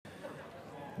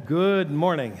Good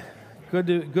morning. Good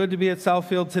to be at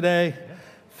Southfield today.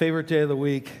 Favorite day of the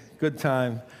week. Good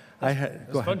time. It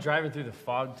was fun driving through the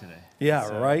fog today.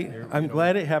 Yeah, right? I'm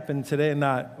glad it happened today and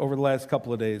not over the last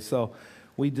couple of days. So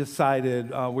we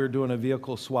decided we're doing a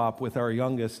vehicle swap with our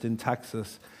youngest in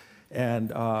Texas. And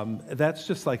that's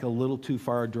just like a little too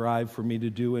far a drive for me to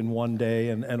do in one day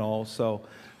and all. So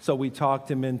we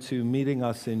talked him into meeting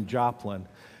us in Joplin.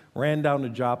 Ran down to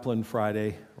Joplin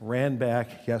Friday, ran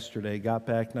back yesterday, got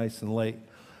back nice and late.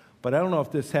 But I don't know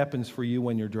if this happens for you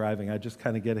when you're driving. I just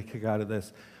kind of get a kick out of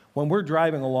this. When we're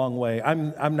driving a long way,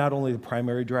 I'm not only the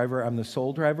primary driver, I'm the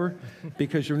sole driver,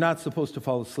 because you're not supposed to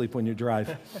fall asleep when you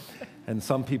drive. And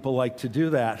some people like to do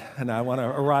that, and I want to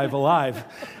arrive alive.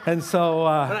 And so...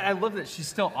 but I love that she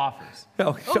still offers.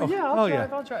 I'll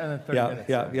try. And then 30 minutes.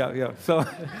 Yeah. So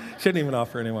she didn't even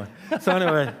offer anymore. So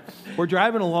anyway, we're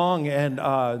driving along, and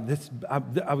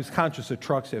I was conscious of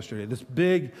trucks yesterday. This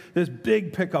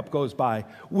big pickup goes by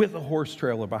with a horse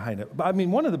trailer behind it. I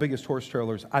mean, one of the biggest horse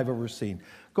trailers I've ever seen.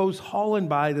 Goes hauling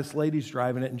by, this lady's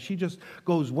driving it, and she just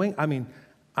goes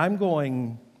I'm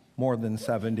going more than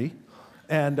 70,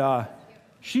 and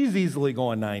she's easily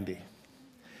going 90.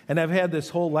 And I've had this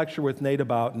whole lecture with Nate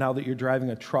about now that you're driving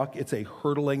a truck, it's a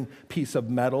hurtling piece of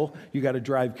metal. You got to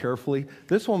drive carefully.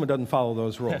 This woman doesn't follow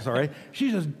those rules, all right?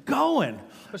 She's just going.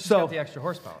 But she's got the extra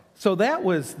horsepower. So that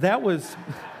was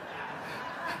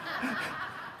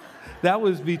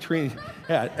between,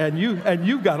 and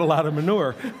you got a lot of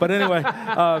manure. But anyway,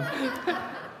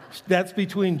 that's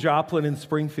between Joplin and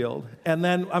Springfield. And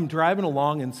then I'm driving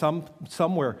along, and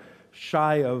somewhere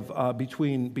shy of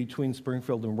between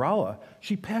Springfield and Rolla,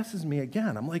 she passes me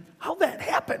again. I'm like, how'd that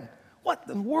happen? What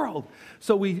in the world?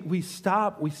 So we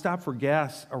stop for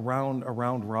gas around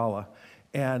Rolla,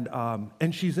 and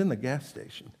she's in the gas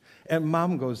station. And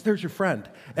Mom goes, there's your friend.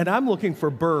 And I'm looking for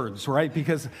birds, right?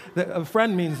 Because a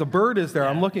friend means a bird is there.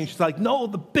 I'm looking. She's like, no,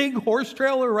 the big horse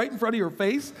trailer right in front of your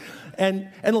face. And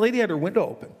the lady had her window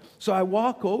open. So I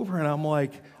walk over, and I'm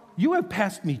like, you have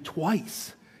passed me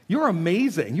twice. You're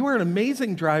amazing. You are an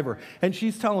amazing driver. And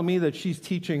she's telling me that she's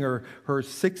teaching her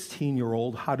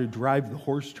 16-year-old how to drive the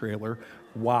horse trailer.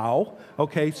 Wow.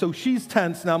 Okay, so she's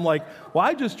tense, and I'm like, well,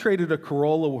 I just traded a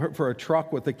Corolla for a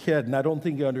truck with a kid, and I don't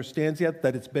think he understands yet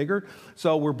that it's bigger.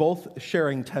 So we're both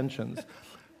sharing tensions.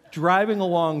 Driving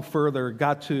along further,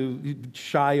 got to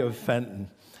shy of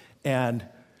Fenton, and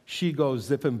she goes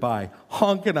zipping by,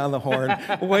 honking on the horn,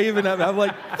 waving at me. I'm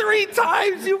like, 3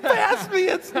 times you passed me.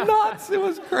 It's nuts. It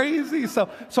was crazy. So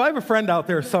I have a friend out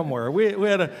there somewhere. We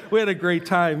had a great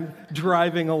time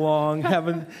driving along,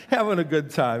 having a good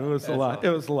time. It was a lot. It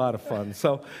was a lot of fun.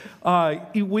 So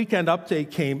weekend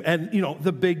update came, and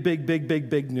the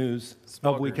big news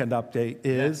of weekend update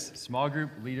is small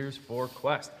group leaders for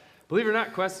Quest. Believe it or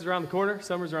not, Quest is around the corner.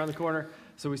 Summer's around the corner.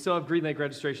 So we still have Green Lake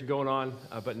registration going on,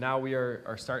 but now we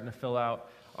are starting to fill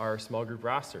out our small group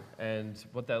roster. And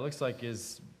what that looks like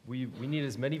is we need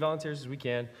as many volunteers as we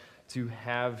can to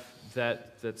have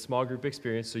that small group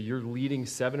experience. So you're leading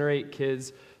 7 or 8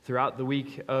 kids throughout the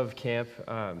week of camp,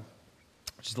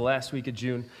 which is the last week of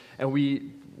June. And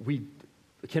we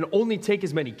can only take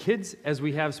as many kids as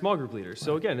we have small group leaders.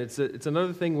 So again, it's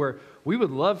another thing where we would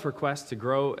love for Quest to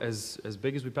grow as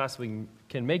big as we possibly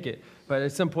can make it, but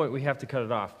at some point we have to cut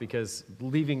it off because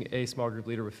leaving a small group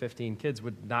leader with 15 kids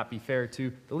would not be fair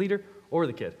to the leader or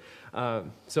the kid.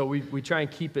 So we try and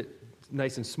keep it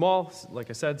nice and small, like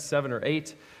I said, 7 or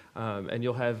 8, and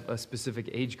you'll have a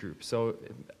specific age group. So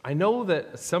I know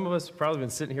that some of us have probably been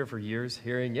sitting here for years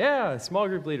hearing, small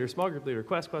group leader,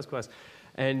 Quest.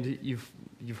 And you've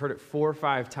heard it 4 or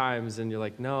 5 times, and you're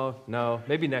like, no,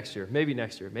 maybe next year.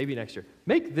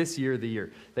 Make this year the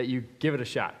year that you give it a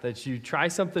shot, that you try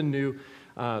something new.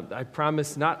 I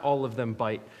promise not all of them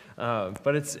bite,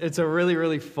 but it's a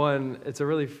really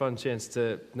fun chance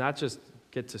to not just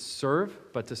get to serve,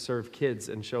 but to serve kids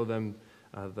and show them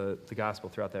the gospel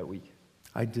throughout that week.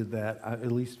 I did that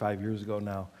at least 5 years ago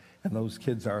now, and those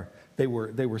kids they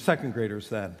were second graders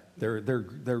then.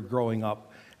 They're growing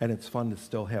up. And it's fun to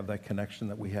still have that connection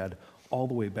that we had all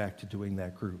the way back to doing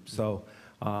that group. So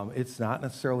it's not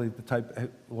necessarily the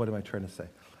type, what am I trying to say?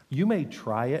 You may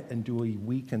try it and do a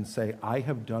week and say, I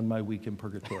have done my week in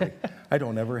purgatory. I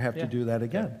don't ever have to do that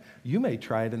again. You may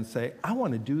try it and say, I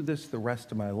want to do this the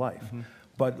rest of my life. Mm-hmm.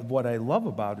 But what I love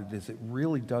about it is it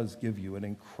really does give you an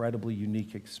incredibly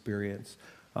unique experience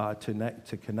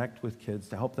to connect with kids,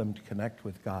 to help them to connect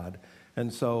with God.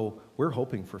 And so we're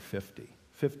hoping for 50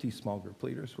 small group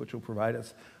leaders, which will provide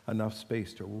us enough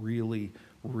space to really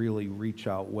reach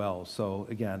out well. So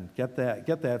again, get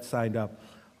that signed up.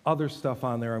 Other stuff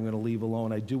on there I'm going to leave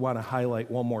alone. I do want to highlight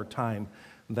one more time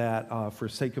that for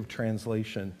sake of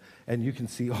translation, and you can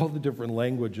see all the different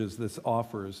languages this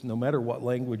offers. No matter what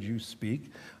language you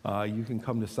speak, you can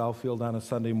come to Southfield on a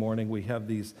Sunday morning. We have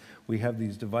these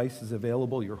devices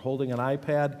available. You're holding an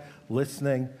iPad,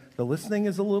 listening. The listening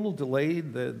is a little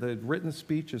delayed. The written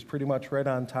speech is pretty much right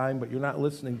on time, but you're not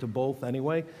listening to both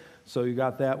anyway. So you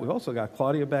got that. We've also got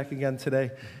Claudia back again today.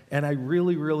 And I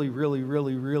really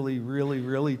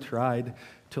tried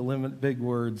to limit big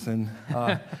words, and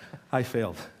I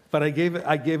failed. But I gave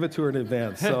it to her in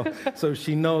advance, so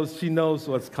she knows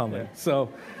what's coming.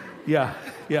 So, yeah.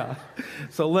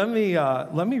 So let me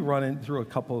run through a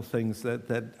couple of things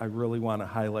that I really want to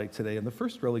highlight today. And the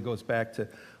first really goes back to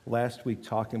last week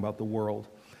talking about the world.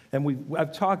 And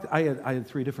I had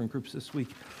 3 different groups this week,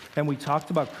 and we talked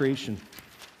about creation.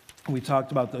 We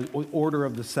talked about the order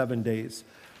of the 7 days.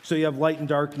 So you have light and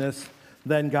darkness.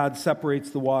 Then God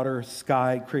separates the water,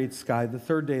 sky, creates sky. The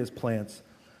 3rd day is plants.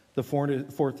 The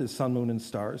 4th is sun, moon, and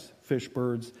stars, fish,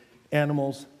 birds,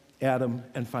 animals, Adam,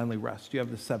 and finally rest. You have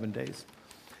the 7 days.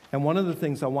 And one of the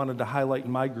things I wanted to highlight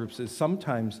in my groups is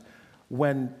sometimes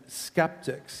when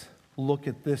skeptics look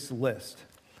at this list,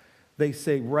 they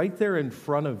say right there in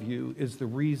front of you is the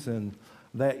reason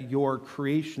that your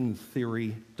creation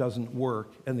theory doesn't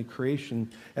work, and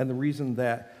the reason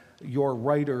that your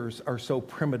writers are so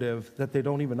primitive that they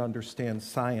don't even understand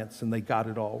science and they got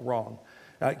it all wrong.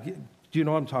 Do you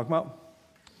know what I'm talking about?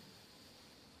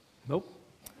 Nope.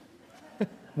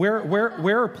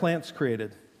 Where are plants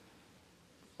created?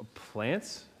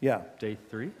 Plants? Yeah. Day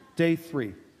 3? Day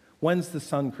 3. When's the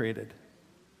sun created?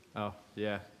 Oh,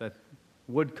 yeah. That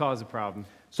would cause a problem.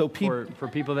 So for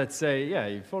people that say,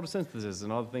 photosynthesis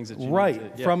and all the things that you right.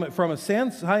 need to, From a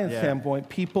science standpoint,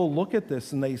 people look at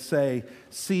this and they say,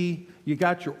 see, you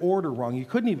got your order wrong. You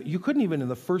couldn't even in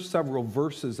the first several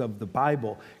verses of the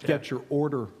Bible get your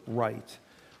order right.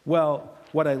 Well,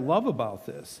 what I love about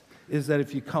this is that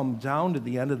if you come down to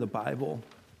the end of the Bible,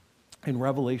 in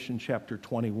Revelation chapter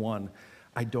 21,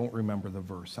 I don't remember the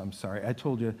verse, I'm sorry. I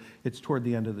told you it's toward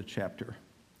the end of the chapter.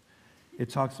 It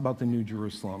talks about the New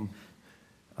Jerusalem.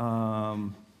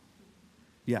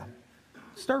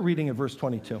 Start reading at verse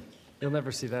 22. You'll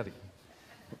never see that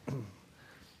again.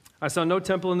 I saw no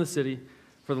temple in the city,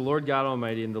 for the Lord God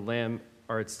Almighty and the Lamb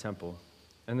are its temple.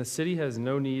 And the city has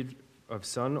no need of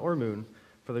sun or moon,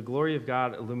 for the glory of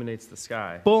God illuminates the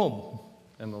sky. Boom.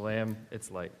 And the Lamb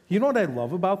its light. You know what I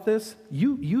love about this?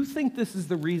 You think this is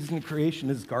the reason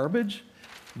creation is garbage?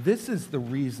 This is the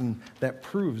reason that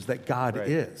proves that God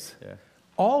is. Yeah.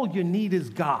 All you need is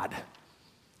God.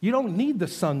 You don't need the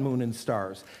sun, moon, and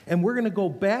stars. And we're going to go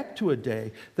back to a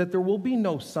day that there will be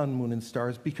no sun, moon, and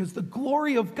stars because the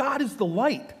glory of God is the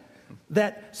light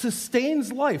that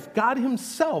sustains life. God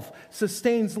himself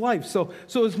sustains life. So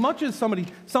as much as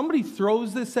somebody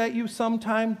throws this at you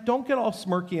sometime, don't get all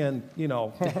smirky and,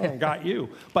 got you.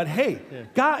 But hey,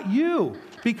 got you.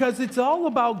 Because it's all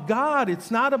about God.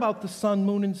 It's not about the sun,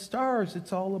 moon, and stars.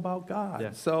 It's all about God.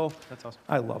 Yeah. So that's awesome.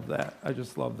 I love that. I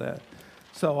just love that.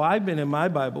 So I've been in my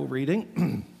Bible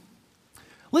reading,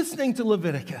 listening to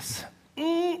Leviticus.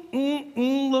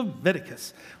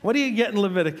 Leviticus. What do you get in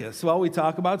Leviticus? Well, we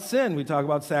talk about sin. We talk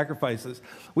about sacrifices.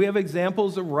 We have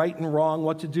examples of right and wrong,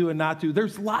 what to do and not do.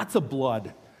 There's lots of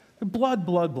blood.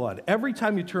 Blood. Every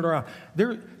time you turn around,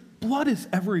 blood is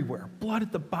everywhere. Blood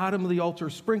at the bottom of the altar,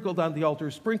 sprinkled on the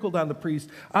altar, sprinkled on the priest's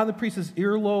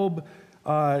earlobe,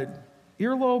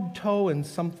 toe, and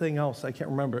something else. I can't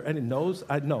remember. Any nose?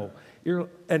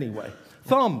 Anyway.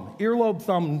 Thumb, earlobe,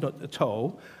 thumb,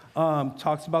 toe.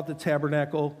 Talks about the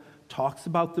tabernacle, talks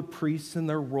about the priests and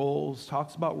their roles,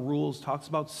 talks about rules, talks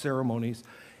about ceremonies.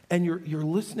 And you're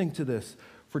listening to this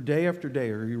for day after day,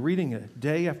 or you're reading it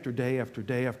day after day after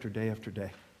day after day after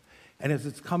day. And as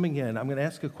it's coming in, I'm going to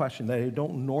ask a question that I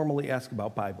don't normally ask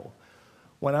about Bible.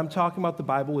 When I'm talking about the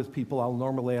Bible with people, I'll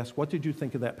normally ask, what did you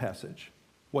think of that passage?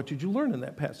 What did you learn in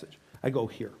that passage? I go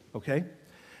here, okay?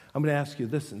 I'm going to ask you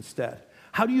this instead.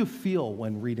 How do you feel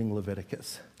when reading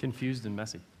Leviticus? Confused and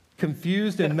messy.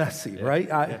 Confused and messy, Yeah.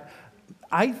 right?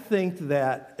 I think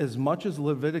that as much as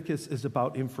Leviticus is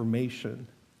about information,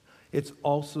 it's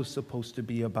also supposed to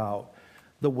be about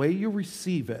the way you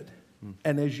receive it.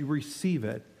 And as you receive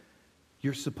it,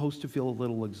 you're supposed to feel a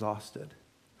little exhausted.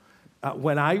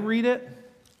 When I read it,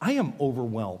 I am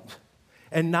overwhelmed.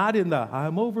 And not in the,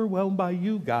 I'm overwhelmed by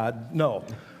you, God. No.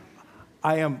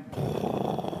 I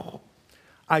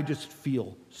just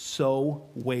feel so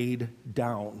weighed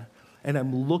down. And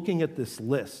I'm looking at this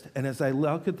list. And as I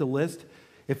look at the list,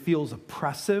 it feels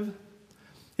oppressive.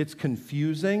 It's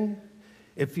confusing.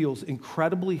 It feels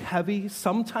incredibly heavy.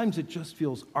 Sometimes it just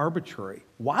feels arbitrary.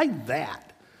 Why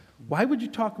that? Why would you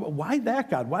talk about, why that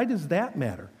God? Why does that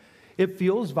matter? It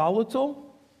feels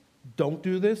volatile. Don't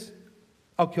do this.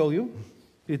 I'll kill you.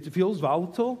 It feels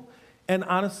volatile. And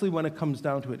honestly, when it comes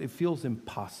down to it, it feels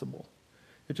impossible.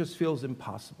 It just feels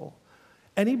impossible.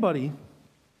 Anybody,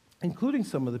 including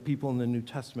some of the people in the New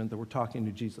Testament that were talking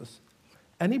to Jesus,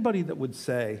 anybody that would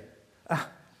say,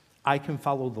 I can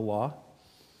follow the law,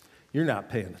 you're not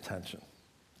paying attention.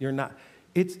 You're not.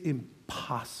 It's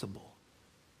impossible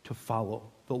to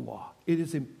follow the law. It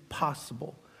is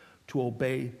impossible to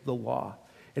obey the law.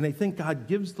 And I think God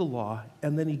gives the law,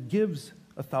 and then he gives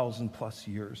 1,000+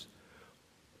 years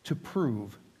to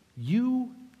prove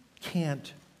you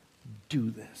can't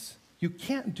do this. You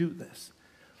can't do this.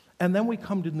 And then we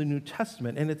come to the New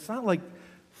Testament, and it's not like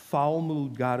foul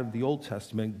mood God of the Old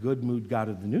Testament, good mood God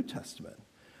of the New Testament.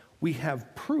 We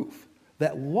have proof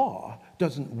that law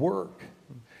doesn't work.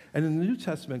 And in the New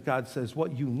Testament, God says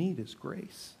what you need is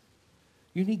grace.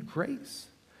 You need grace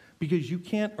because you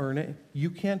can't earn it. You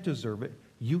can't deserve it.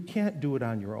 You can't do it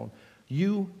on your own.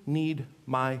 You need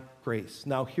my grace.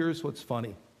 Now, here's what's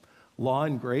funny. Law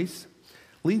and grace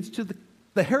leads to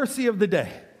the heresy of the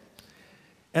day.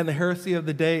 And the heresy of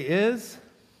the day is,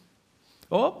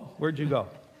 where'd you go?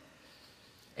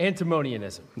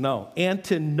 Antinomianism. No,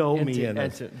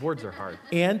 antinomianism. Words are hard.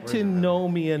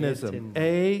 Antinomianism.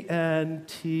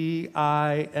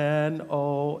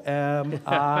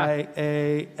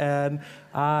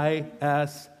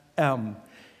 Antinomianism.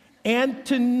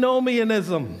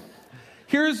 Antinomianism.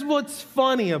 Here's what's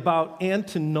funny about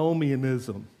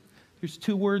antinomianism. There's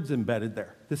two words embedded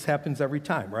there. This happens every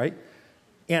time, right?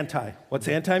 Anti. What's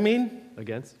anti mean?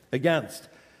 Against. Against.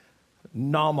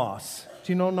 Nomos.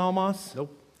 Do you know nomos?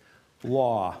 Nope.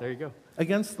 Law. There you go.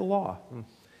 Against the law.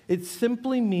 It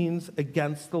simply means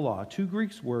against the law. Two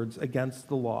Greek words, against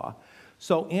the law.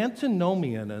 So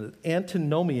antinomians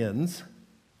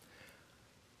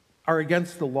are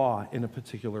against the law in a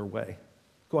particular way.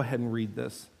 Go ahead and read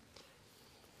this.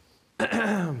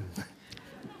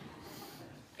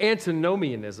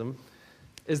 Antinomianism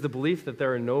is the belief that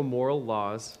there are no moral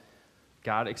laws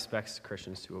God expects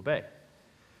Christians to obey.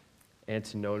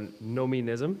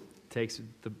 Antinomianism takes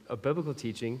a biblical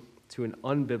teaching to an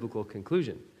unbiblical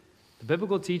conclusion. The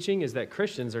biblical teaching is that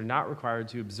Christians are not required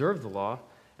to observe the law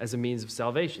as a means of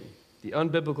salvation. The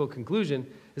unbiblical conclusion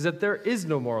is that there is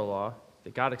no moral law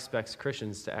that God expects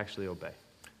Christians to actually obey.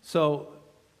 So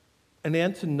an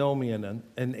antinomian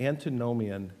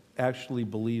actually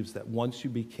believes that once you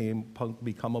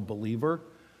become a believer,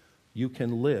 you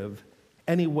can live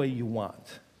any way you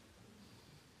want.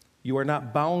 You are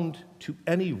not bound to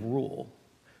any rule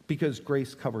because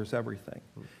grace covers everything.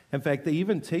 In fact, they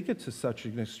even take it to such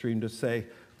an extreme to say,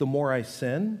 the more I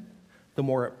sin, the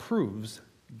more it proves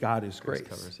God is grace.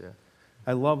 Covers, yeah.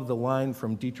 I love the line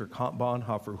from Dietrich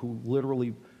Bonhoeffer, who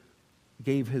literally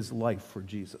gave his life for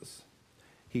Jesus.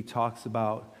 He talks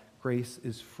about grace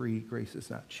is free, grace is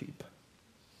not cheap.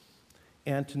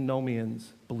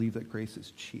 Antinomians believe that grace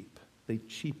is cheap. They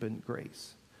cheapen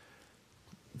grace.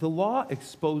 The law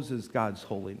exposes God's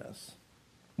holiness.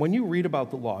 When you read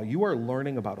about the law, you are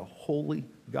learning about a holy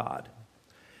God.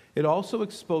 It also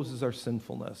exposes our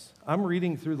sinfulness. I'm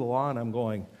reading through the law and I'm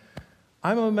going,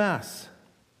 I'm a mess.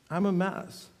 I'm a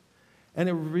mess. And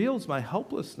it reveals my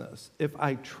helplessness. If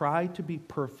I try to be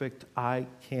perfect, I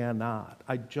cannot.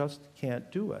 I just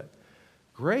can't do it.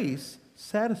 Grace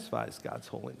satisfies God's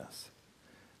holiness.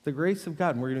 The grace of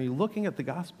God, and we're going to be looking at the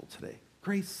gospel today.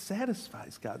 Grace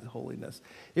satisfies God's holiness.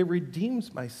 It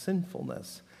redeems my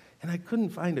sinfulness. And I couldn't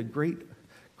find a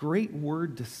great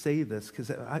word to say this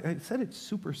because I said it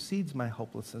supersedes my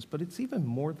helplessness, but it's even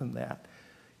more than that.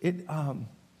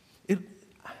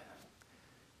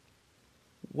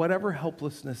 Whatever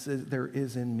helplessness there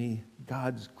is in me,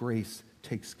 God's grace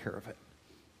takes care of it.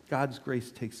 God's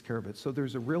grace takes care of it. So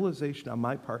there's a realization on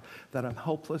my part that I'm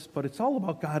helpless, but it's all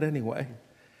about God anyway.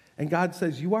 And God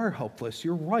says, you are helpless.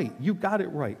 You're right. You got it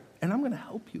right. And I'm going to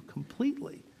help you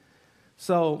completely.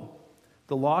 So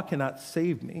the law cannot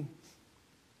save me.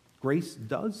 Grace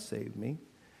does save me.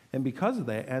 And because of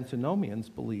that, antinomians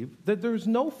believe that there's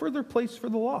no further place for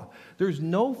the law. There's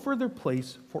no further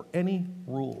place for any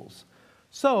rules.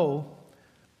 So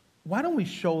why don't we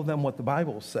show them what the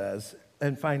Bible says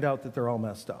and find out that they're all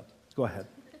messed up? Go ahead.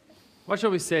 What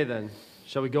shall we say then?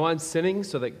 Shall we go on sinning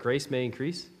so that grace may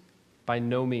increase? By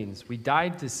no means. We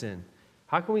died to sin.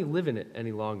 How can we live in it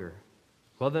any longer?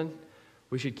 Well then,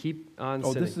 we should keep on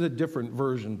sinning. This is a different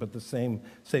version, but the same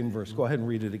verse. Go ahead and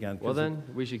read it again. Well then,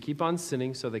 we should keep on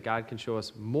sinning so that God can show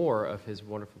us more of his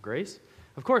wonderful grace.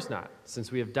 Of course not.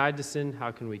 Since we have died to sin,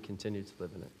 how can we continue to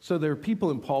live in it? So there are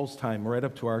people in Paul's time, right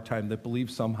up to our time, that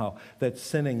believe somehow that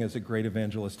sinning is a great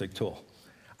evangelistic tool.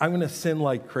 I'm going to sin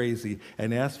like crazy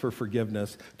and ask for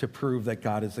forgiveness to prove that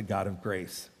God is a God of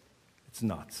grace. It's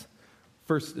nuts.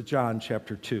 1 John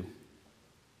chapter 2.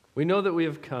 We know that we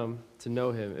have come to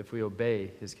know him if we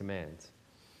obey his commands.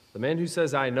 The man who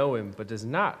says, I know him, but does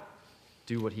not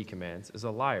do what he commands is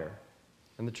a liar,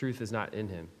 and the truth is not in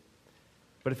him.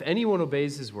 But if anyone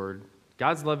obeys his word,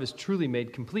 God's love is truly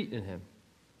made complete in him.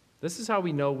 This is how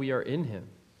we know we are in him.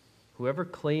 Whoever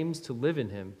claims to live in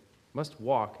him must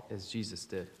walk as Jesus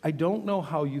did. I don't know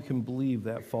how you can believe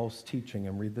that false teaching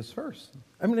and read this verse.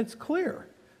 I mean, it's clear.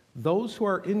 Those who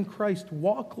are in Christ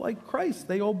walk like Christ.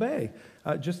 They obey.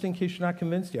 Just in case you're not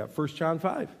convinced yet, 1 John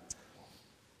 5.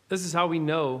 This is how we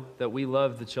know that we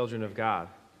love the children of God,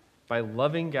 by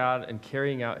loving God and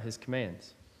carrying out his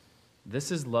commands.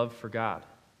 This is love for God,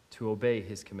 to obey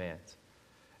his commands.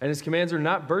 And his commands are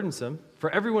not burdensome, for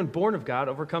everyone born of God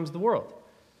overcomes the world.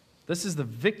 This is the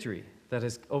victory that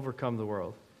has overcome the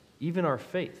world, even our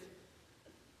faith.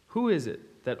 Who is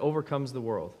it that overcomes the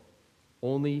world?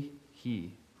 Only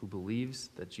he who believes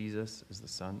that Jesus is the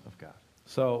Son of God.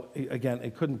 So, again,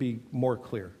 it couldn't be more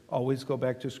clear. Always go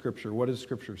back to Scripture. What does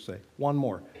Scripture say? One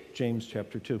more, James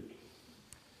chapter 2.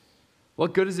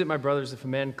 What good is it, my brothers, if a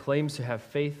man claims to have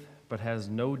faith but has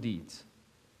no deeds?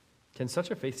 Can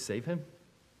such a faith save him?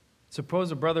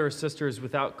 Suppose a brother or sister is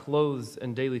without clothes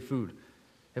and daily food.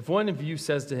 If one of you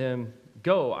says to him,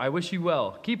 Go, I wish you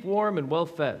well, keep warm and well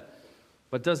fed,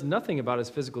 but does nothing about his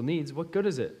physical needs, what good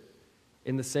is it?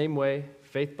 In the same way,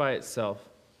 faith by itself,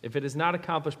 if it is not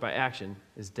accomplished by action,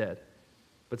 is dead.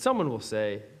 But someone will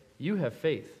say, You have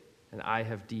faith, and I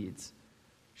have deeds.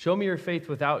 Show me your faith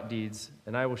without deeds,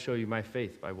 and I will show you my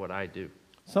faith by what I do.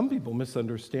 Some people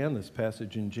misunderstand this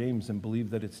passage in James and believe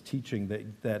that it's teaching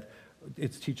that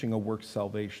it's teaching a works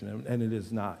salvation, and it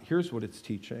is not. Here's what it's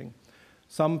teaching.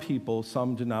 Some people,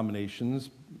 some denominations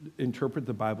interpret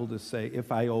the Bible to say,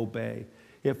 if I obey,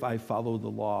 if I follow the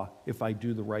law, if I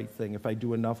do the right thing, if I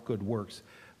do enough good works,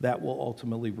 that will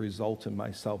ultimately result in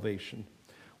my salvation.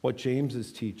 What James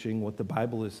is teaching, what the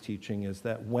Bible is teaching, is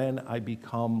that when I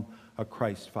become a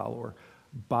Christ follower,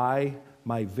 by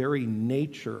my very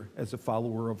nature as a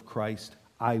follower of Christ,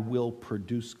 I will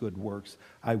produce good works.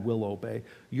 I will obey.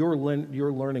 You're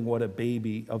learning what a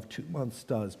baby of 2 months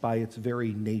does by its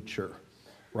very nature,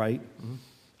 right?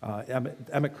 Mm-hmm.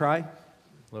 Emmett cry? A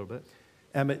little bit.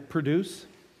 Emmett produce?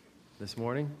 This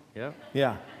morning, yeah.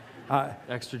 Yeah.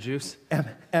 Extra juice.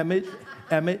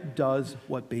 Emmett does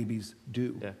what babies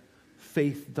do. Yeah.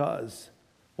 Faith does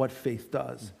what faith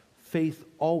does. Faith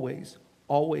always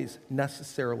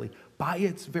necessarily, by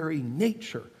its very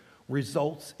nature,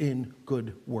 results in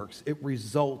good works. It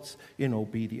results in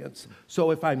obedience.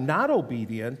 So if I'm not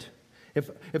obedient,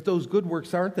 if those good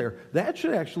works aren't there, that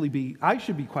should actually be, I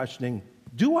should be questioning,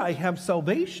 do I have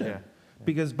salvation? Yeah.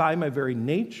 Because by my very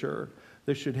nature,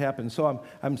 this should happen. So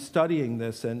I'm studying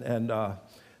this, and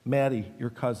Maddie, your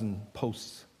cousin,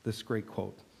 posts this great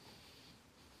quote.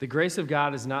 The grace of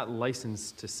God is not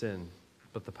licensed to sin,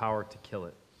 but the power to kill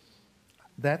it.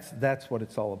 That's what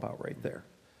it's all about right there.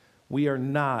 We are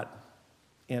not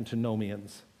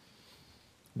antinomians.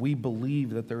 We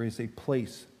believe that there is a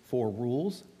place for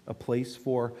rules, a place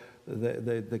for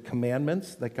the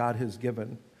commandments that God has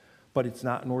given, but it's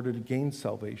not in order to gain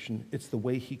salvation. It's the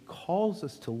way he calls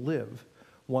us to live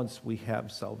once we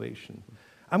have salvation.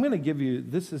 I'm going to give you,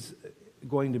 this is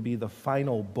going to be the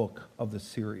final book of the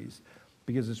series,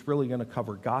 because it's really going to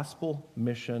cover gospel,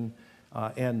 mission,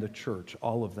 and the church,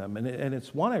 all of them. And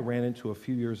it's one I ran into a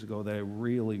few years ago that I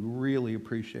really, really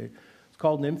appreciate. It's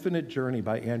called An Infinite Journey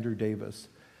by Andrew Davis.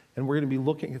 And we're going to be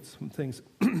looking at some things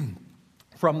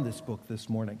from this book this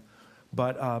morning.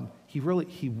 But he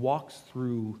walks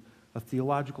through a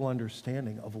theological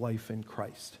understanding of life in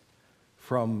Christ.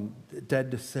 From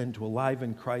dead to sin to alive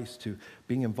in Christ to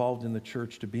being involved in the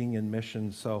church to being in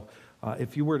mission. So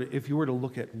if you were to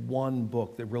look at one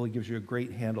book that really gives you a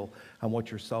great handle on what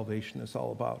your salvation is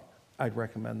all about, I'd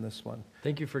recommend this one.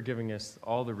 Thank you for giving us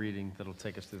all the reading that'll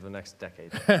take us through the next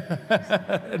decade.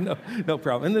 No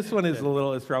problem. And this one is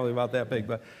it's probably about that big.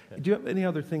 But do you have any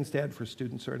other things to add for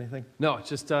students or anything? No,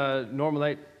 just normal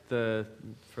night for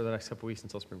the next couple weeks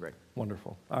until spring break.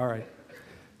 Wonderful. All right.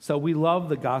 So we love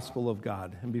the gospel of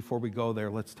God. And before we go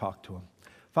there, let's talk to him.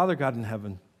 Father God in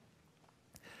heaven,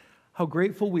 how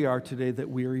grateful we are today that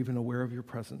we are even aware of your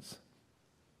presence,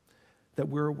 that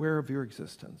we're aware of your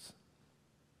existence.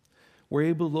 We're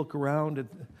able to look around at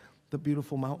the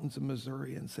beautiful mountains of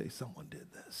Missouri and say, someone did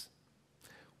this.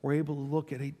 we're able to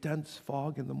look at a dense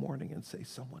fog in the morning and say,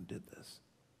 someone did this.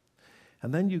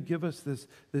 And then you give us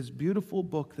this beautiful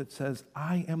book that says,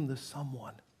 I am the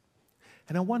someone.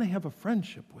 And I want to have a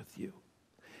friendship with you.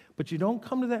 But you don't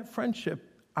come to that friendship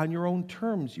on your own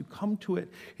terms. You come to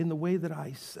it in the way that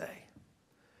I say.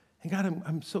 And God,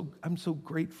 I'm so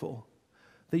grateful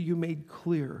that you made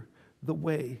clear the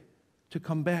way to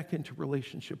come back into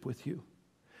relationship with you.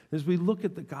 As we look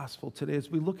at the gospel today, as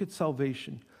we look at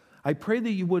salvation, I pray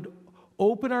that you would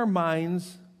open our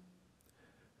minds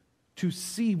to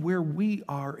see where we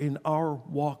are in our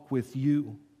walk with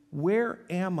you. Where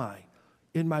am I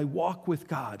in my walk with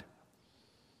God?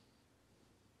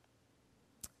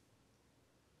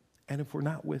 And if we're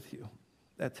not with you,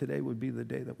 that today would be the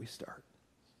day that we start.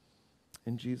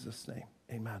 In Jesus' name,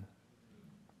 amen.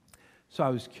 So I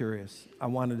was curious. I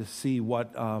wanted to see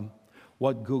what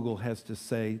Google has to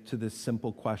say to this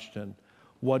simple question.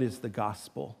 What is the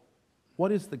gospel?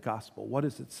 What is the gospel? What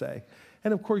does it say?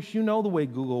 And of course, you know the way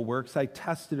Google works. I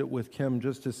tested it with Kim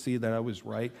just to see that I was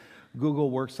right.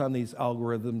 Google works on these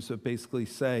algorithms that basically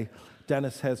say,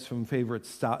 Dennis has some favorite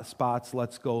spots,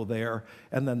 let's go there.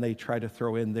 And then they try to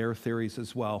throw in their theories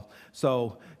as well.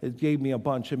 So it gave me a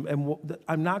bunch. And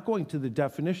I'm not going to the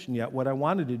definition yet. What I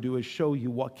wanted to do is show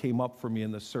you what came up for me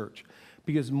in the search.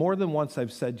 Because more than once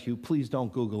I've said to you, please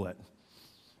don't Google it.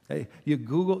 Okay? You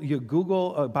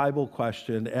Google a Bible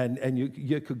question and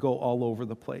you could go all over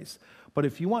the place. But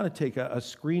if you want to take a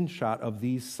screenshot of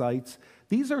these sites,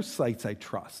 these are sites I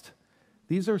trust.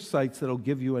 These are sites that will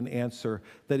give you an answer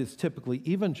that is typically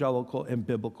evangelical and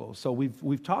biblical. So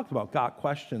we've talked about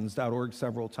gotquestions.org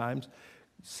several times.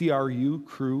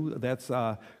 CRU, that's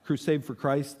Crusade for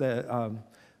Christ,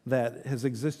 that has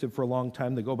existed for a long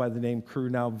time. They go by the name Cru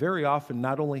now. Very often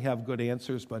not only have good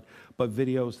answers, but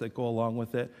videos that go along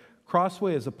with it.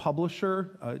 Crossway is a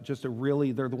publisher,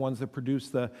 they're the ones that produce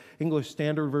the English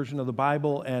Standard Version of the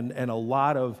Bible and a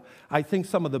lot of, I think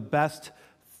some of the best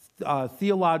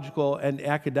theological and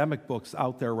academic books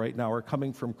out there right now are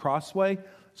coming from Crossway,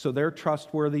 so they're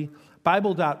trustworthy.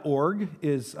 Bible.org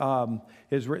is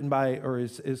written by, or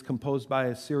is composed by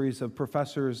a series of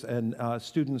professors and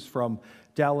students from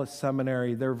Dallas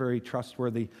Seminary. They're very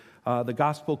trustworthy. The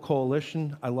Gospel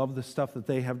Coalition, I love the stuff that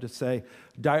they have to say.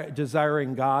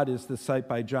 Desiring God is the site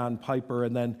by John Piper.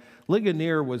 And then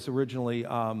Ligonier was originally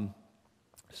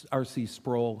R.C.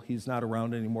 Sproul. He's not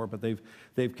around anymore, but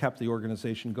they've kept the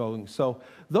organization going. So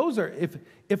those are,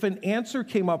 if an answer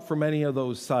came up from any of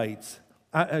those sites,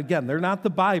 again, they're not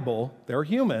the Bible. They're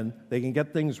human. They can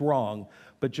get things wrong.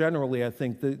 But generally, I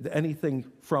think that anything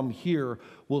from here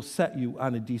will set you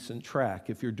on a decent track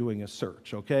if you're doing a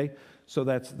search, okay? So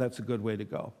that's a good way to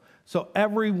go. So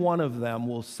every one of them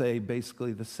will say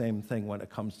basically the same thing when it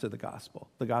comes to the gospel.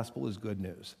 The gospel is good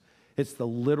news. It's the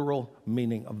literal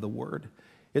meaning of the word.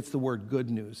 It's the word good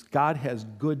news. God has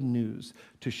good news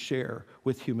to share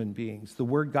with human beings. The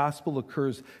word gospel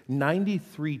occurs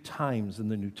 93 times in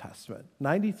the New Testament.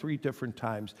 93 different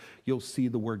times you'll see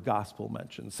the word gospel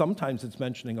mentioned. Sometimes it's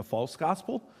mentioning a false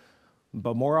gospel,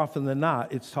 but more often than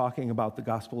not, it's talking about the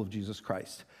gospel of Jesus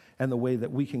Christ and the way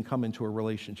that we can come into a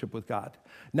relationship with God.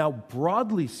 Now,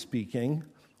 broadly speaking,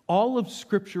 all of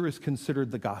Scripture is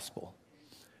considered the gospel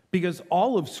because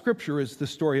all of Scripture is the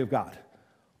story of God.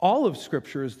 All of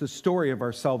Scripture is the story of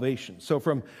our salvation. So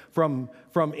from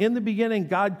in the beginning,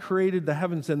 God created the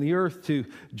heavens and the earth to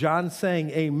John saying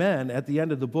amen at the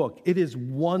end of the book. It is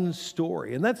one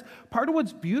story. And that's part of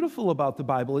what's beautiful about the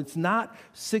Bible. It's not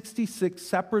 66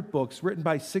 separate books written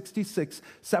by 66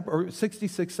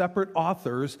 separate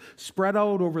authors spread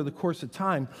out over the course of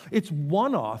time. It's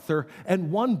one author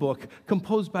and one book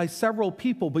composed by several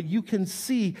people, but you can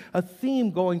see a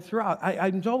theme going throughout.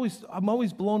 I'm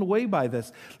always blown away by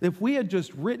this. If we had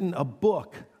just written a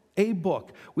book,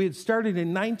 we had started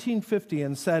in 1950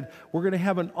 and said we're going to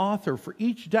have an author for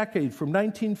each decade from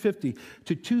 1950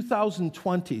 to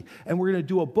 2020, and we're going to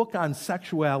do a book on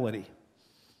sexuality.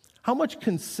 How much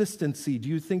consistency do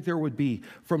you think there would be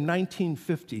from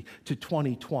 1950 to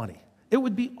 2020? It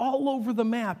would be all over the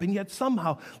map, and yet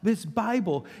somehow this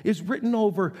Bible is written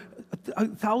over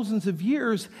thousands of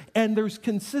years, and there's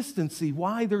consistency.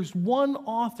 Why? There's one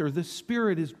author. The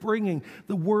Spirit is bringing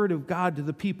the Word of God to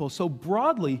the people. So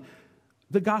broadly,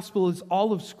 the gospel is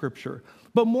all of Scripture.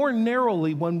 But more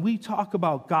narrowly, when we talk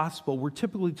about gospel, we're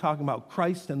typically talking about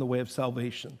Christ and the way of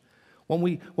salvation.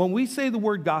 When we say the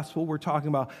word gospel, we're talking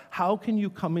about how can you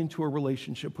come into a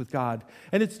relationship with God.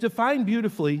 And it's defined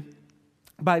beautifully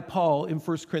by Paul in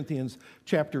 1 Corinthians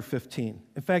chapter 15.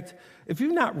 In fact, if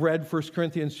you've not read 1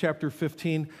 Corinthians chapter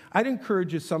 15, I'd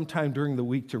encourage you sometime during the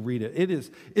week to read it. It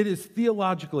is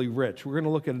theologically rich. We're going to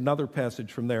look at another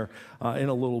passage from there in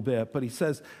a little bit. But he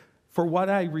says, "For what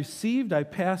I received, I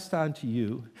passed on to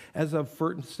you as of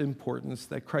first importance,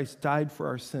 that Christ died for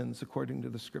our sins according to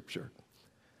the Scripture.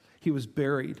 He was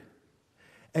buried,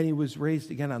 and he was raised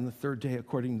again on the third day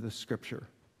according to the Scripture.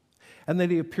 And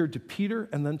that he appeared to Peter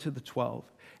and then to the 12.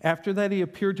 After that, he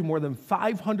appeared to more than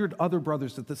 500 other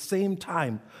brothers at the same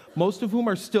time, most of whom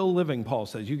are still living," Paul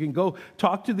says. You can go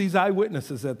talk to these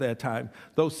eyewitnesses at that time,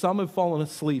 though some have fallen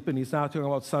asleep, and he's not talking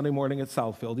about Sunday morning at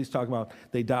Southfield. He's talking about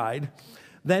they died.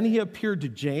 Then he appeared to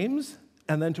James,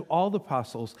 and then to all the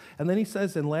apostles. And then he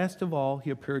says, and last of all,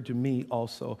 he appeared to me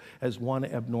also as one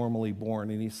abnormally born.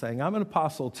 And he's saying, I'm an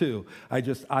apostle too.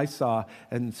 I saw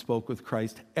and spoke with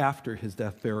Christ after his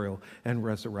death, burial, and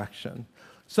resurrection.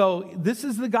 So this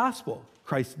is the gospel.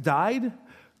 Christ died,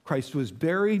 Christ was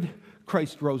buried,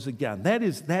 Christ rose again. That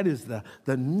is the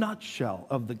nutshell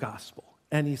of the gospel.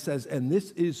 And he says, and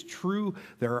this is true.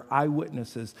 There are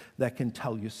eyewitnesses that can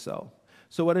tell you so.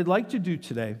 So what I'd like to do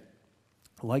today,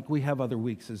 like we have other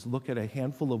weeks, is look at a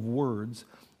handful of words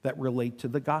that relate to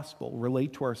the gospel,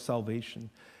 relate to our salvation.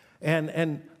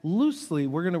 And loosely,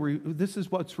 we're going to this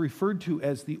is what's referred to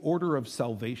as the order of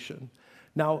salvation.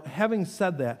 Now, having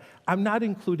said that, I'm not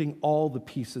including all the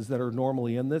pieces that are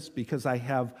normally in this because I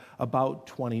have about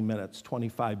 20 minutes,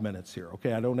 25 minutes here,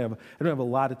 okay? I don't have a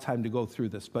lot of time to go through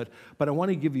this, but I want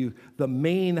to give you the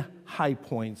main high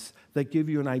points that give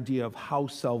you an idea of how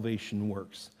salvation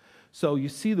works. So you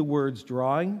see the words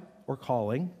drawing or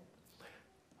calling,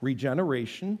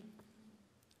 regeneration,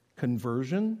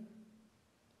 conversion,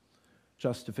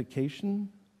 justification,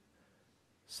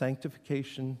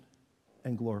 sanctification,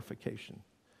 and glorification.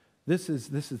 This is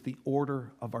the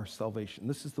order of our salvation.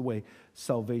 This is the way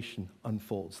salvation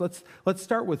unfolds. Let's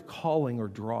start with calling or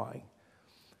drawing.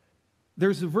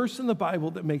 There's a verse in the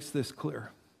Bible that makes this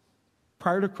clear.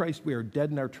 Prior to Christ, we are dead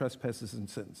in our trespasses and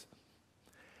sins.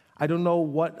 I don't know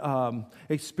what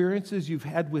experiences you've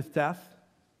had with death,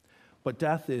 but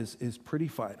death is pretty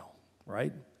final,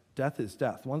 right? Death is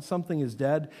death. Once something is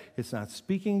dead, it's not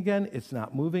speaking again, it's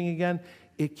not moving again,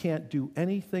 it can't do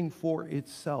anything for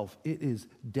itself. It is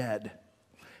dead.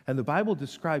 And the Bible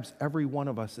describes every one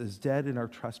of us as dead in our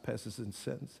trespasses and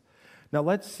sins. Now,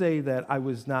 let's say that I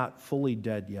was not fully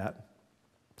dead yet.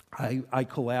 I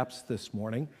collapsed this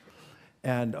morning.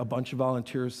 And a bunch of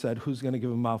volunteers said, who's going to give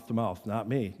him mouth to mouth? Not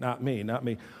me, not me, not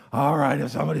me. All right,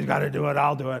 if somebody's got to do it,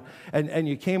 I'll do it. And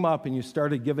you came up and you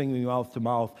started giving me mouth to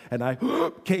mouth, and I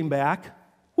came back.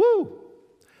 Woo!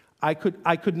 I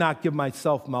could not give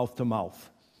myself mouth to mouth.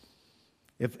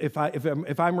 If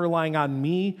I'm relying on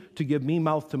me to give me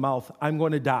mouth to mouth, I'm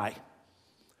going to die.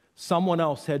 Someone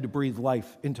else had to breathe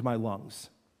life into my lungs.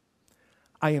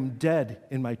 I am dead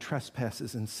in my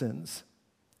trespasses and sins.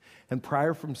 And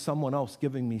prior from someone else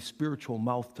giving me spiritual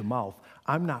mouth to mouth,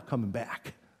 I'm not coming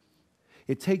back.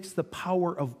 It takes the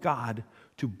power of God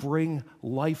to bring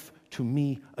life to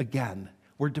me again.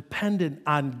 We're dependent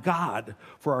on God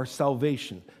for our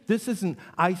salvation. This isn't,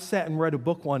 I sat and read a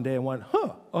book one day and went,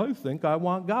 I think I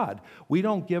want God. We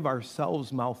don't give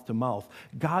ourselves mouth to mouth.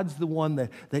 God's the one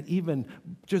that even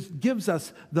just gives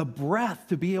us the breath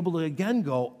to be able to again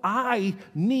go, I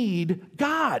need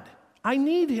God. I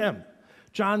need him.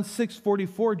 John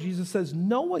 6:44, Jesus says,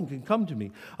 no one can come to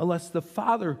me unless the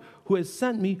Father who has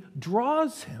sent me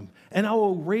draws him, and I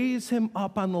will raise him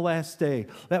up on the last day.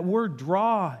 That word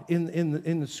draw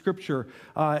in the scripture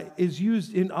is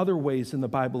used in other ways in the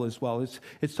Bible as well.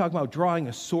 It's talking about drawing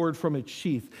a sword from its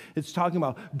sheath. It's talking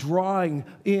about drawing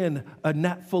in a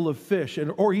net full of fish,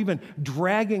 or even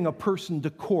dragging a person to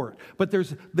court. But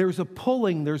there's a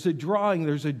pulling, there's a drawing,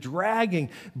 there's a dragging,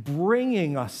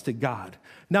 bringing us to God.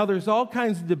 Now, there's all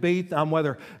kinds of debate on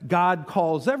whether God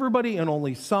calls everybody and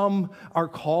only some are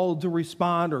called to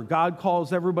respond, or God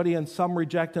calls everybody and some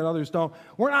reject and others don't.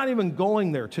 We're not even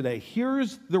going there today.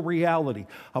 Here's the reality.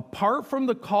 Apart from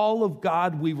the call of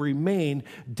God, we remain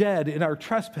dead in our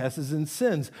trespasses and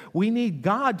sins. We need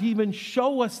God to even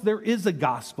show us there is a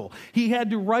gospel. He had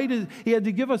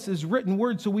to give us his written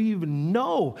word so we even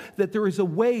know that there is a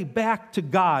way back to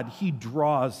God. He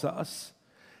draws us.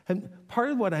 And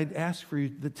part of what I'd ask for you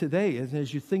today,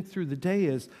 as you think through the day,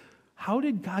 is how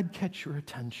did God catch your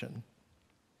attention?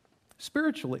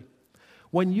 Spiritually,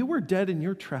 when you were dead in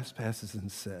your trespasses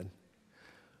and sin,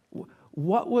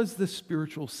 what was the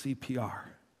spiritual CPR?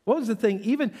 What was the thing,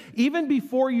 even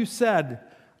before you said,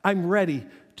 I'm ready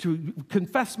to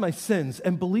confess my sins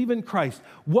and believe in Christ,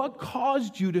 what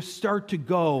caused you to start to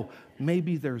go,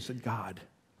 maybe there's a God?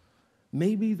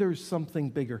 Maybe there's something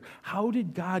bigger. How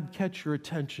did God catch your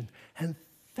attention? And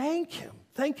thank Him.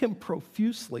 Thank Him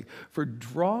profusely for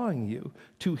drawing you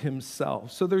to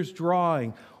Himself. So there's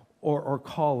drawing or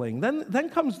calling. Then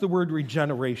comes the word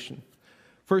regeneration.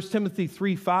 1 Timothy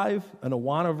 3:5, an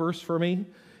Awana verse for me.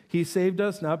 He saved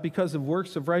us not because of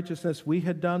works of righteousness we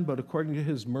had done, but according to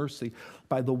His mercy,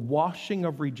 by the washing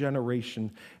of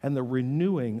regeneration and the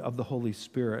renewing of the Holy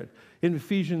Spirit. In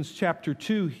Ephesians chapter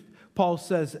 2, Paul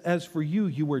says, as for you,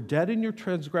 you were dead in your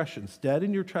transgressions, dead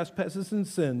in your trespasses and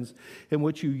sins, in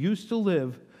which you used to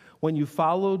live when you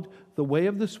followed the way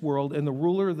of this world and the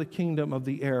ruler of the kingdom of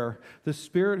the air, the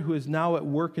spirit who is now at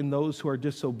work in those who are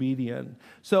disobedient.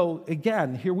 So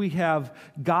again, here we have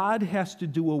God has to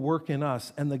do a work in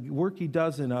us, and the work He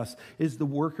does in us is the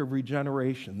work of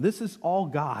regeneration. This is all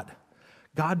God.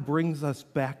 God brings us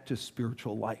back to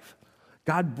spiritual life.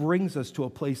 God brings us to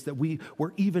a place that we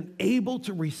were even able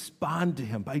to respond to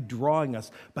Him by drawing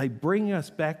us, by bringing us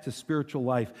back to spiritual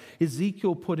life.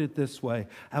 Ezekiel put it this way: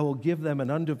 I will give them an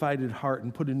undivided heart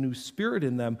and put a new spirit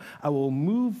in them. I will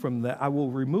remove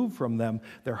from them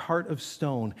their heart of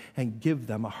stone and give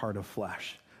them a heart of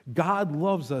flesh. God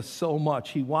loves us so much.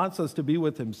 He wants us to be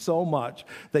with Him so much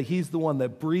that He's the one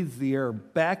that breathes the air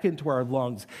back into our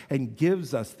lungs and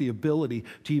gives us the ability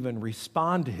to even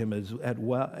respond to Him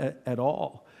at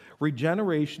all.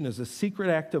 Regeneration is a secret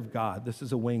act of God, this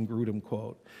is a Wayne Grudem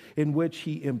quote, in which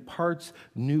He imparts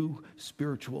new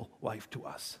spiritual life to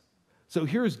us. So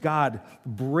here's God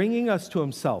bringing us to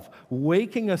Himself,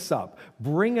 waking us up,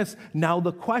 Now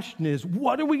the question is,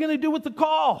 what are we going to do with the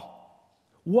call?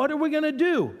 What are we going to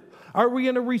do? Are we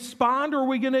going to respond or are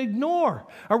we going to ignore?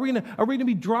 Are we going to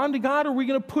be drawn to God or are we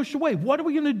going to push away? What are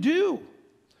we going to do?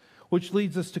 Which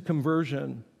leads us to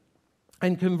conversion.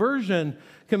 And conversion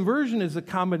is a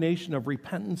combination of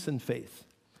repentance and faith.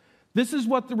 This is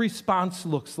what the response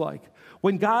looks like.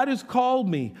 When God has called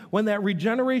me, when that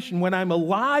regeneration, when I'm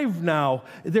alive now,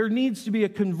 there needs to be a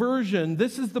conversion.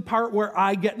 This is the part where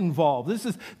I get involved. This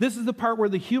is the part where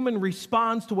the human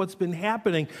responds to what's been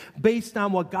happening based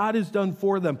on what God has done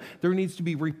for them. There needs to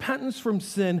be repentance from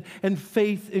sin and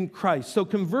faith in Christ. So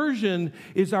conversion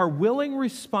is our willing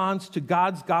response to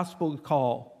God's gospel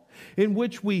call, in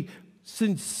which we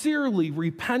sincerely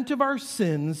repent of our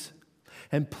sins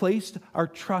and placed our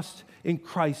trust in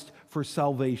Christ for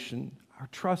salvation. Our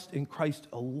trust in Christ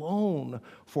alone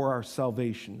for our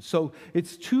salvation. So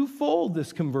it's twofold,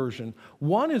 this conversion.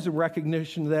 One is a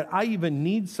recognition that I even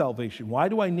need salvation. Why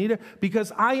do I need it?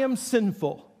 Because I am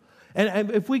sinful. And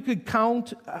if we could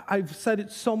count, I've said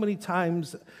it so many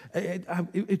times,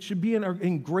 it should be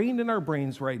ingrained in our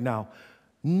brains right now.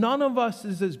 None of us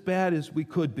is as bad as we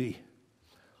could be.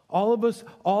 All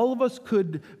of us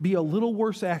could be a little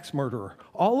worse axe murderer.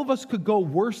 All of us could go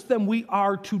worse than we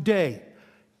are today.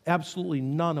 Absolutely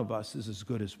none of us is as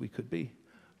good as we could be.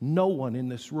 No one in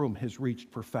this room has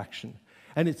reached perfection.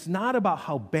 And it's not about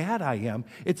how bad I am.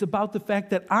 It's about the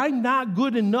fact that I'm not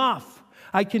good enough.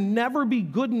 I can never be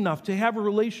good enough to have a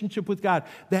relationship with God.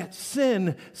 That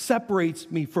sin separates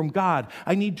me from God.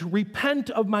 I need to repent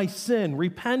of my sin.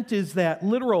 Repent is that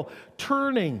literal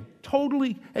turning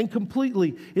totally and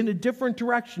completely in a different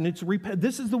direction. It's repent.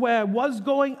 This is the way I was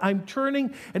going. I'm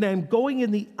turning and I'm going in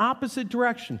the opposite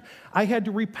direction. I had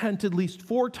to repent at least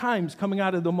 4 times coming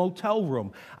out of the motel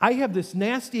room. I have this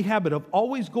nasty habit of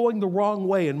always going the wrong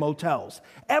way in motels.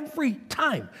 Every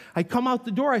time I come out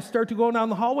the door, I start to go down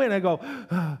the hallway and I go,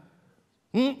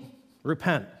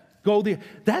 repent.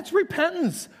 That's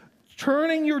repentance.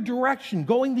 Turning your direction,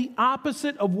 going the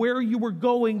opposite of where you were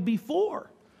going before.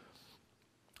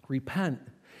 Repent,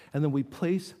 and then we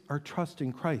place our trust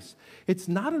in Christ. It's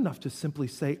not enough to simply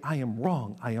say, I am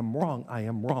wrong, I am wrong, I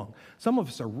am wrong. Some of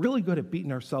us are really good at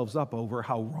beating ourselves up over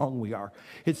how wrong we are.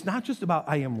 It's not just about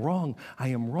I am wrong, I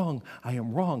am wrong, I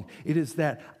am wrong. It is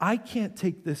that I can't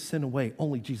take this sin away,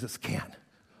 only Jesus can.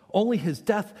 Only His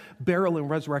death, burial, and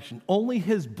resurrection, only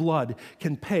His blood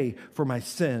can pay for my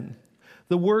sin.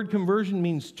 The word conversion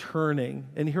means turning,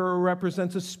 and here it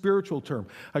represents a spiritual term,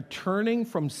 a turning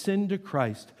from sin to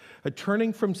Christ. A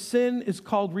turning from sin is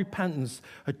called repentance.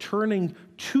 A turning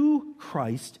to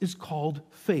Christ is called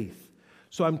faith.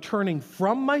 So I'm turning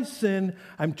from my sin,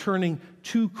 I'm turning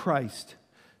to Christ.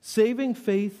 Saving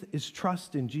faith is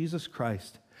trust in Jesus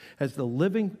Christ as a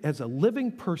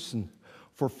living person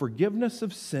for forgiveness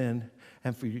of sin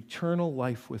and for eternal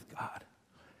life with God.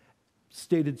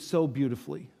 Stated so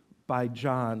beautifully by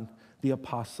John the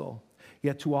Apostle.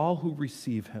 Yet to all who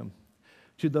receive Him,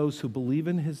 to those who believe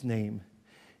in His name,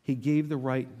 He gave the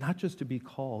right not just to be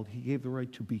called, He gave the right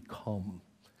to become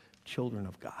children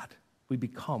of God. We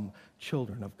become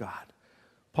children of God.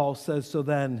 Paul says, so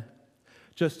then,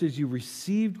 Just as you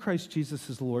received Christ Jesus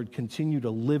as Lord, continue to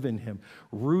live in him,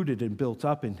 rooted and built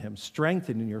up in him,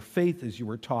 strengthened in your faith as you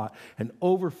were taught, and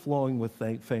overflowing with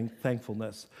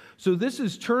thankfulness. So this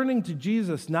is turning to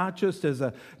Jesus not just as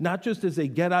a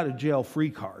get out of jail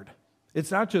free card.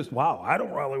 It's not just, wow, I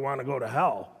don't really want to go to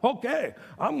hell. Okay,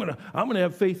 I'm gonna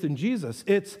have faith in Jesus.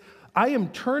 It's, I am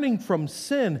turning from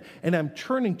sin and I'm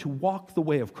turning to walk the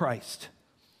way of Christ.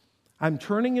 I'm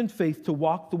turning in faith to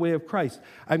walk the way of Christ.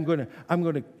 I'm going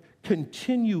to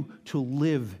continue to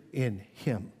live in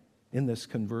him in this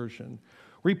conversion.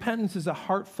 Repentance is a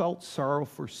heartfelt sorrow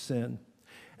for sin,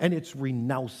 and it's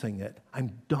renouncing it.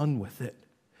 I'm done with it.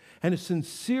 And a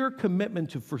sincere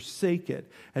commitment to forsake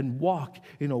it and walk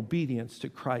in obedience to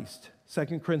Christ.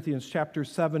 2 Corinthians chapter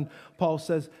 7, Paul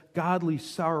says, godly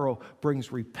sorrow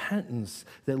brings repentance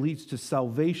that leads to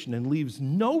salvation and leaves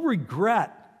no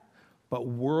regret. But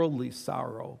worldly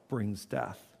sorrow brings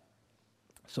death.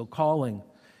 So calling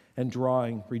and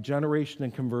drawing, regeneration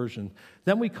and conversion.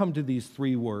 Then we come to these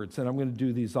three words, and I'm going to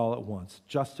do these all at once.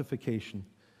 Justification,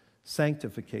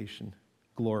 sanctification,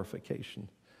 glorification.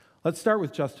 Let's start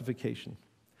with justification.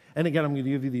 And again, I'm going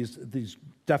to give you these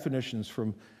definitions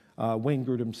from Wayne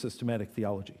Grudem's systematic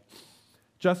theology.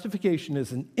 Justification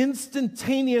is an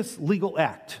instantaneous legal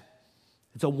act.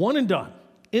 It's a one and done.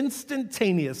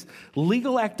 Instantaneous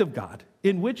legal act of God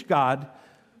in which God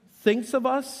thinks of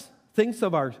us, thinks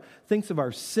of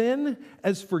our sin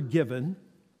as forgiven,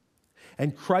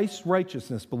 and Christ's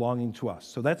righteousness belonging to us.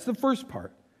 So that's the first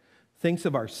part. Thinks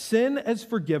of our sin as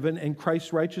forgiven and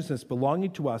Christ's righteousness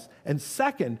belonging to us. And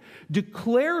second,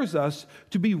 declares us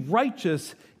to be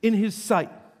righteous in his sight.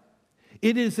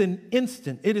 It is an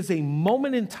instant. It is a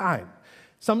moment in time.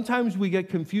 Sometimes we get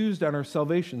confused on our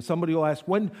salvation. Somebody will ask,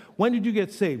 when did you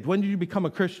get saved? When did you become a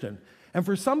Christian? And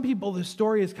for some people, the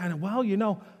story is kind of, well,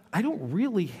 I don't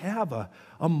really have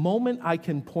a moment I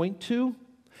can point to.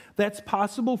 That's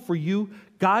possible for you.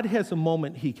 God has a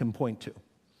moment he can point to.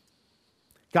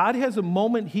 God has a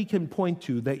moment he can point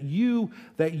to that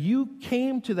you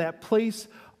came to that place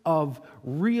of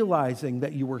realizing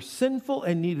that you were sinful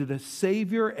and needed a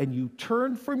Savior, and you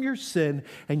turned from your sin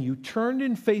and you turned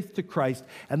in faith to Christ,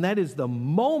 and that is the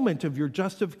moment of your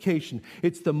justification.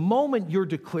 It's the moment you're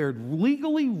declared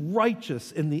legally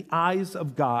righteous in the eyes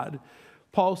of God.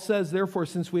 Paul says, therefore,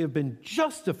 since we have been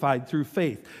justified through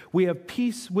faith, we have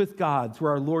peace with God through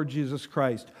our Lord Jesus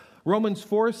Christ. Romans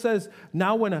 4 says,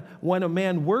 now when a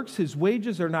man works, his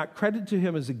wages are not credited to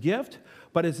him as a gift,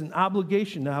 but as an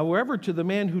obligation. However, to the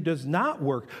man who does not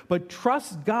work, but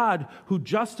trusts God who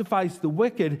justifies the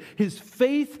wicked, his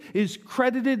faith is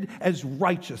credited as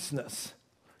righteousness.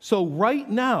 So right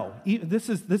now, this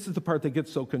is the part that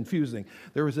gets so confusing.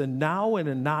 There is a now and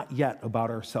a not yet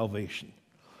about our salvation.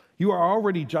 You are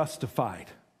already justified,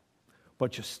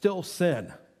 but you still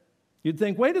sin. You'd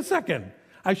think, wait a second,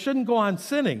 I shouldn't go on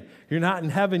sinning. You're not in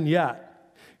heaven yet.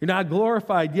 You're not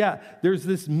glorified yet. There's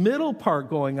this middle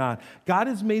part going on. God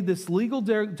has made this legal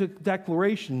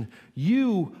declaration.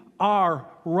 You are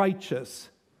righteous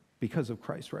because of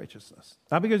Christ's righteousness.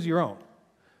 Not because of your own.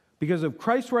 Because of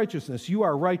Christ's righteousness, you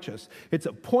are righteous. It's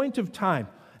a point of time,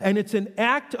 and it's an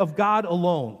act of God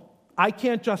alone. I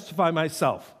can't justify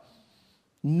myself.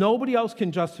 Nobody else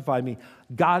can justify me.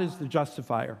 God is the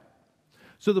justifier.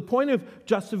 So the point of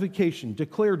justification,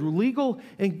 declared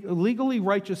legally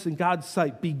righteous in God's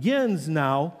sight, begins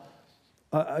now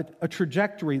a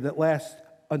trajectory that lasts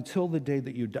until the day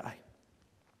that you die.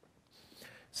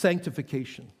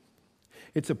 Sanctification.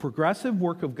 It's a progressive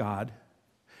work of God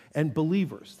and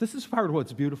believers. This is part of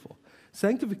what's beautiful.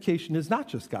 Sanctification is not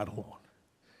just God alone.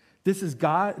 This is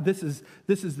God. This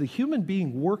is the human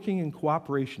being working in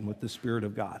cooperation with the Spirit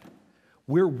of God.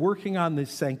 We're working on this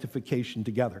sanctification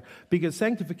together because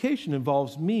sanctification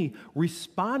involves me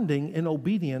responding in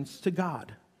obedience to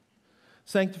God.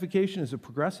 Sanctification is a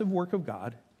progressive work of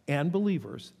God and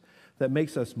believers that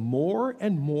makes us more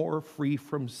and more free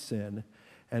from sin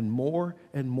and more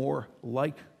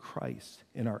like Christ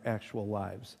in our actual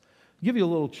lives. I'll give you a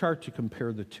little chart to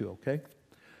compare the two, okay?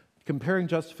 Comparing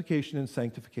justification and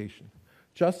sanctification.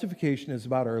 Justification is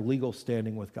about our legal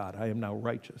standing with God. I am now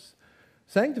righteous.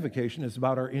 Sanctification is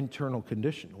about our internal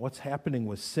condition, what's happening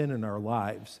with sin in our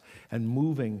lives and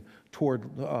moving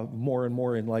toward more and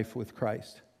more in life with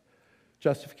Christ.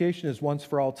 Justification is once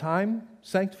for all time.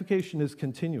 Sanctification is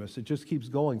continuous. It just keeps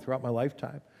going throughout my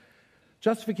lifetime.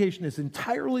 Justification is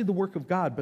entirely the work of God, but